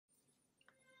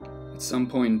At some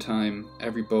point in time,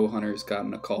 every bow hunter has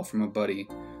gotten a call from a buddy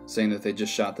saying that they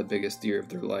just shot the biggest deer of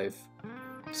their life.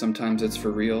 Sometimes it's for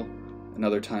real, and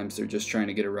other times they're just trying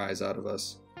to get a rise out of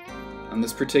us. On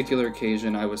this particular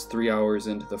occasion, I was 3 hours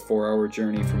into the 4-hour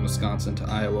journey from Wisconsin to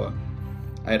Iowa.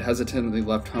 I had hesitantly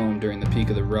left home during the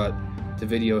peak of the rut to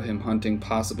video him hunting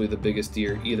possibly the biggest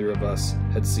deer either of us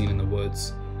had seen in the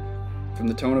woods. From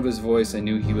the tone of his voice, I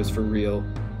knew he was for real,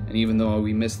 and even though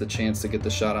we missed the chance to get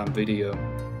the shot on video,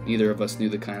 neither of us knew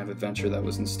the kind of adventure that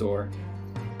was in store.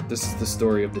 This is the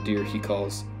story of the deer he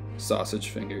calls Sausage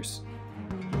Fingers.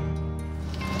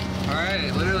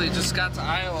 Alright, literally just got to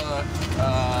Iowa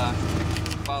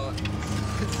about,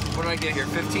 what did I get here,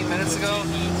 15 minutes ago?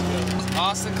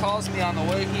 Austin calls me on the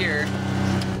way here,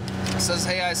 says,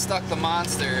 hey, I stuck the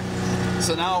monster.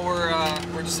 So now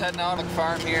we're just heading out on the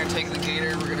farm here and taking the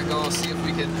gator. We're gonna go see if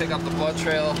we can pick up the blood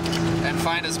trail and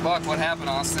find his buck. What happened,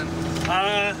 Austin?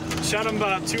 Shot him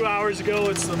about 2 hours ago.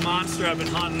 It's the monster I've been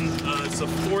hunting. It's the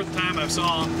 4th time I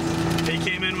saw him. He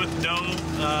came in with doe,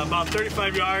 about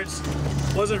 35 yards.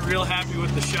 Wasn't real happy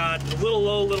with the shot. A little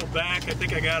low, a little back. I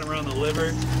think I got him around the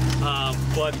liver.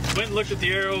 But went and looked at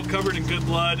the arrow, covered in good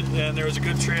blood, and there was a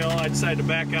good trail. I decided to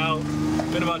back out.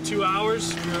 Been about 2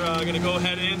 hours. We're gonna go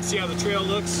head in, see how the trail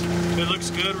looks. If it looks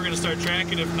good, we're gonna start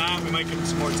tracking. If not, we might give him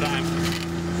some more time.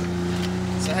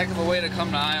 It's a heck of a way to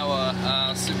come to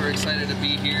Iowa. Super excited to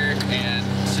be here and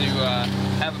to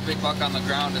have a big buck on the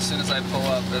ground as soon as I pull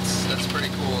up. That's pretty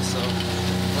cool. So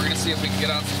we're gonna see if we can get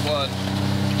on some blood.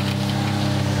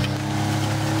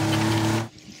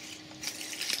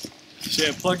 So yeah,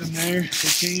 I plugged them there. They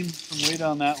came from way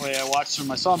down that way. I watched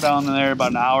them. I saw them down in there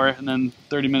about an hour, and then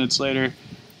 30 minutes later,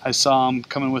 I saw them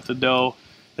coming with the doe.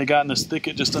 They got in this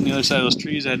thicket just on the other side of those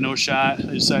trees. I had no shot.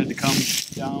 I decided to come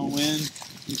downwind,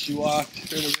 and she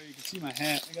walked right over there. You can see my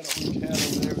hat. I got an orange hat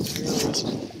over there with the arrows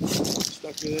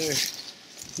stuck to there.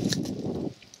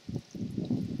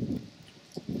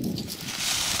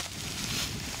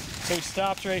 So we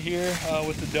stopped right here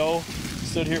with the doe.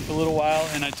 Stood here for a little while,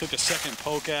 and I took a second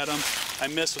poke at him. I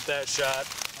missed with that shot.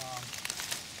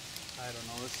 I don't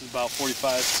know, this is about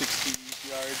 45, 60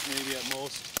 yards maybe at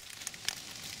most.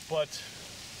 But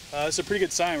it's a pretty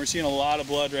good sign. We're seeing a lot of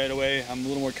blood right away. I'm a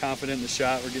little more confident in the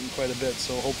shot. We're getting quite a bit,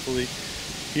 so hopefully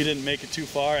he didn't make it too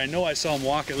far. I know I saw him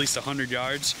walk at least 100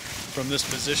 yards from this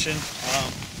position,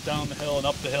 down the hill and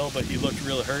up the hill, but he looked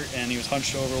really hurt and he was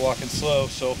hunched over walking slow.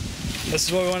 So this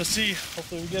is what we want to see.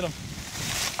 Hopefully we get him.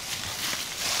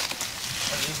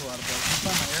 That is a lot of blood. Can you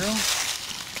find my arrow?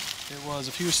 It was.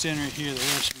 If he was standing right here, the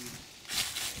arrow should be,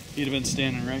 he'd have been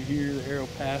standing right here. The arrow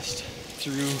passed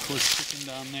through, was sticking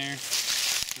down there,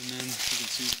 and then you can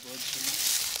see the blood stream.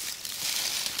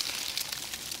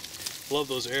 Love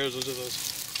those arrows. Those are those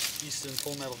Easton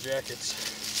Full Metal Jackets.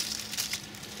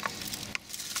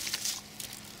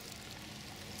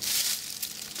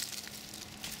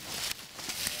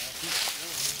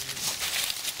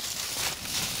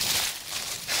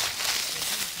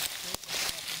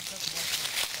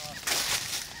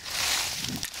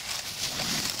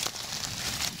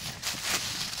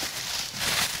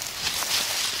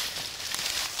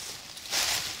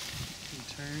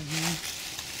 Turn here.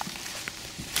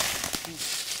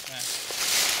 Back.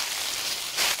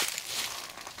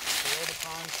 Below the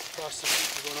pond, across the creek,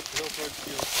 we're going up the hill towards the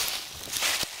field.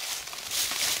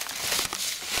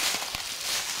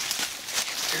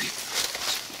 There you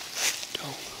go.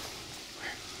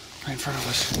 Where? Right in front of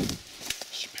us.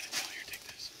 Spin it down here, take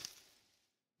this.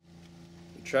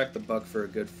 We tracked the buck for a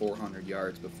good 400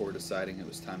 yards before deciding it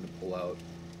was time to pull out.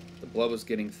 The blood was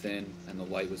getting thin and the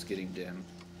light was getting dim.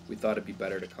 We thought it'd be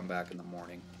better to come back in the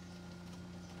morning.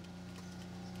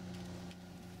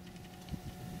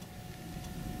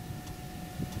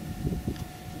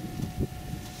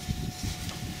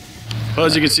 Well,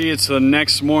 as you can see, it's the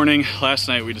next morning. Last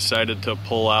night we decided to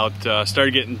pull out.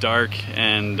 Started getting dark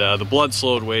and the blood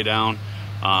slowed way down. It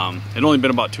had only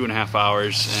been about 2.5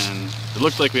 hours and it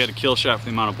looked like we had a kill shot for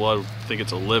the amount of blood. I think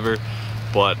it's a liver,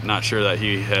 but not sure that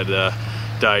he had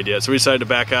died yet. So we decided to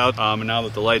back out, and now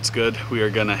that the light's good, we are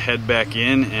gonna head back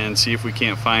in and see if we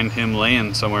can't find him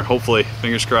laying somewhere, hopefully,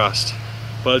 fingers crossed.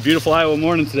 But beautiful Iowa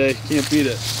morning today, can't beat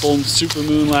it. Full super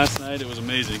moon last night, it was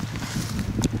amazing.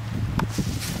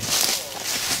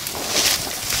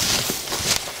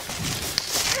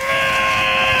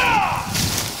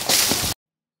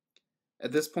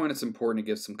 At this point, it's important to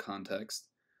give some context.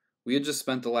 We had just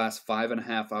spent the last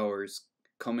 5.5 hours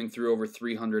combing through over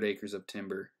 300 acres of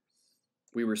timber.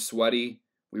 We were sweaty,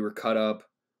 we were cut up,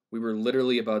 we were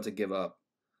literally about to give up.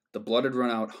 The blood had run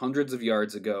out hundreds of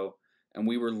yards ago, and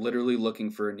we were literally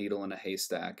looking for a needle in a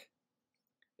haystack.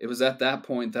 It was at that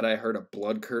point that I heard a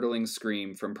blood-curdling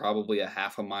scream from probably a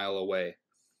half a mile away.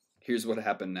 Here's what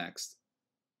happened next.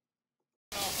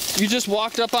 You just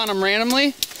walked up on him randomly?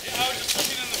 Yeah, I was just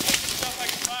looking in the stuff I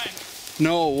could find.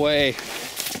 No way.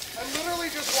 I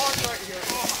literally just walked right here.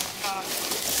 Oh my god.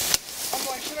 I'm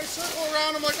like, should I circle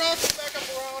around? I'm like, oh, I'll come back up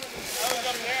around. And I was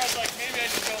up there, I was like, maybe I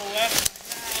should go left.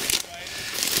 Right.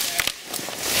 Yeah.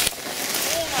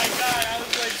 Oh my god, I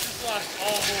was like, just lost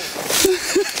all hope.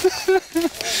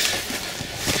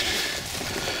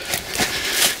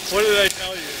 What did I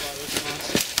tell you about this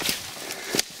monster?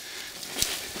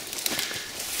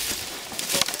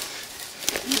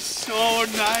 He's so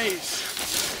nice.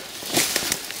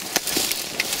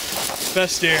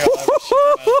 Best deer I've ever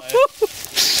shot in my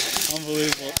life.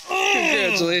 Unbelievable.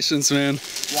 Congratulations, man.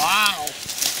 Wow.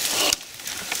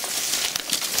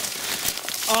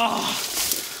 Oh.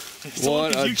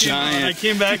 What a giant. I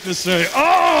came back this way.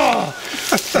 Oh!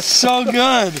 It's so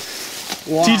good.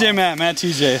 Wow. TJ Matt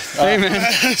TJ. Hey man,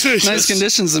 nice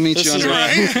conditions to meet you under.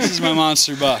 This is my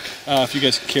monster buck. If you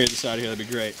guys could carry this out of here, that'd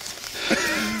be great.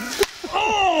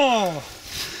 Oh!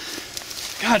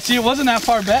 God, see, it wasn't that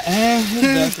far back. It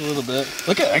was back a little bit.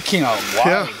 Look at that, came out wide.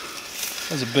 Yeah.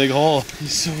 That was a big hole.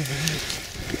 He's so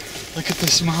big. Look at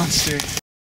this monster.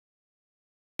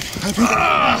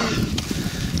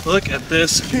 Look at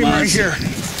this monster. Right here.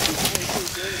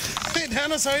 Hey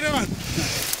Dennis, how you doing?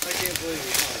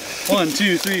 1,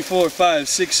 2, 3, 4, 5,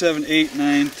 6, 7, 8,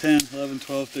 9, 10, 11,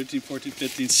 12, 13, 14,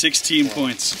 15, 16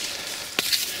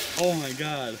 points. Oh my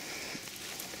god.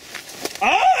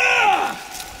 Ah!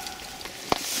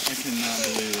 I cannot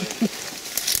believe it.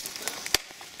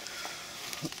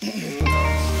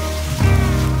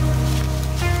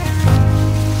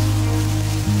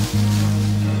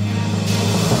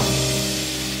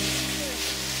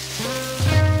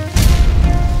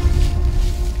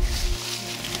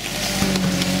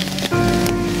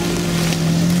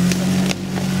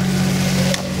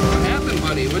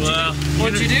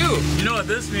 What'd you do? You know what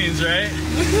this means, right?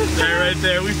 Right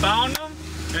there. We found him,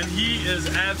 and he is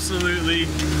absolutely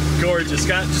gorgeous.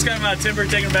 Just got him out of timber,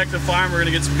 taking him back to the farm. We're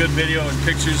gonna get some good video and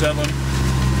pictures of him.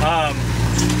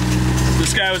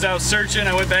 This guy was out searching.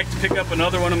 I went back to pick up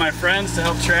another one of my friends to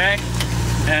help track,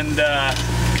 and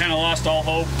kind of lost all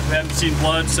hope. We haven't seen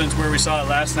blood since where we saw it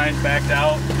last night. Backed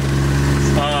out.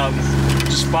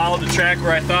 Just followed the track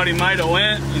where I thought he might have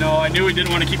went. You know, I knew he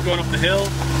didn't want to keep going up the hill.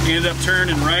 He ended up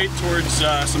turning right towards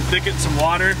some thicket, some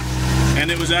water,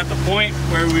 and it was at the point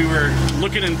where we were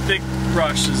looking in thick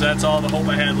brush, as that's all the hope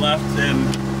I had left,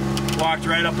 and walked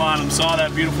right up on him, saw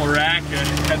that beautiful rack, and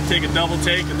had to take a double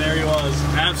take, and there he was.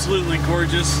 Absolutely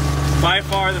gorgeous. By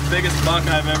far the biggest buck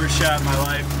I've ever shot in my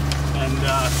life, and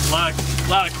a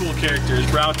lot of cool characters.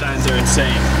 Brow tines are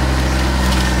insane.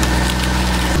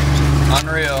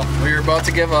 Unreal. We were about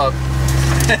to give up.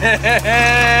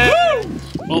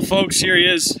 Well, folks, here he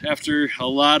is. After a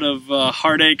lot of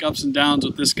heartache, ups and downs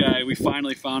with this guy, we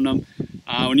finally found him.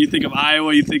 When you think of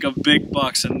Iowa, you think of big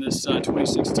bucks, and this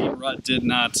 2016 rut did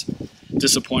not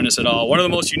disappoint us at all. One of the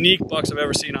most unique bucks I've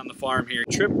ever seen on the farm here.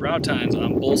 Trip brow tines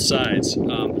on both sides.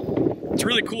 It's a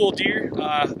really cool deer.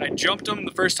 I jumped him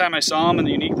the first time I saw him, and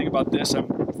the unique thing about this, I'm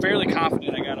fairly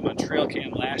confident I got him on trail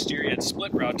cam last year. He had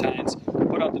split brow tines.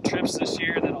 Put out the trips this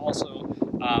year, and then also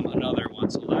another one.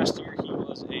 So last year he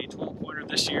was a 12-pointer.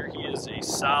 This year he is a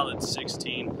solid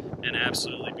 16 and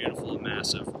absolutely beautiful and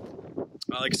massive.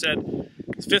 Like I said,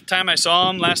 it's the 5th time I saw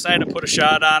him. Last night I put a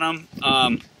shot on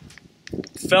him.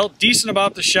 Felt decent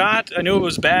about the shot. I knew it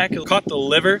was back. It caught the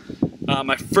liver.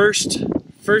 My first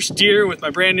deer with my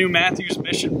brand new Mathews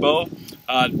Mission bow.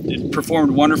 It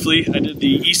performed wonderfully. I did the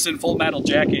Easton Full Metal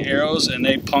Jacket arrows, and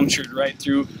they punctured right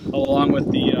through, along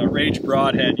with the Rage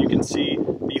Broadhead. You can see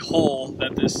the hole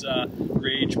that this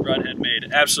Rage Broadhead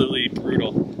made. Absolutely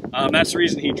brutal. That's the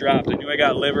reason he dropped. I knew I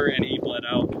got liver, and he bled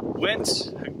out.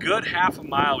 Went a good half a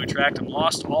mile. We tracked him,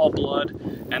 lost all blood,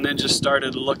 and then just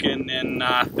started looking in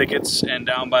thickets and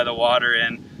down by the water.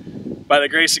 And by the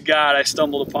grace of God, I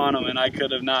stumbled upon him, and I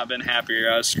could have not been happier.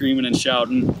 I was screaming and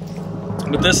shouting.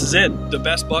 But this is it, the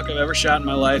best buck I've ever shot in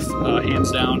my life,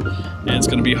 hands down, and it's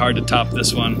going to be hard to top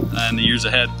this one in the years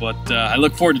ahead, but I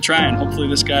look forward to trying. Hopefully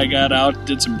this guy got out,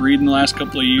 did some breeding the last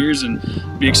couple of years, and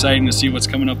it'll be exciting to see what's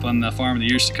coming up on the farm in the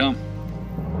years to come.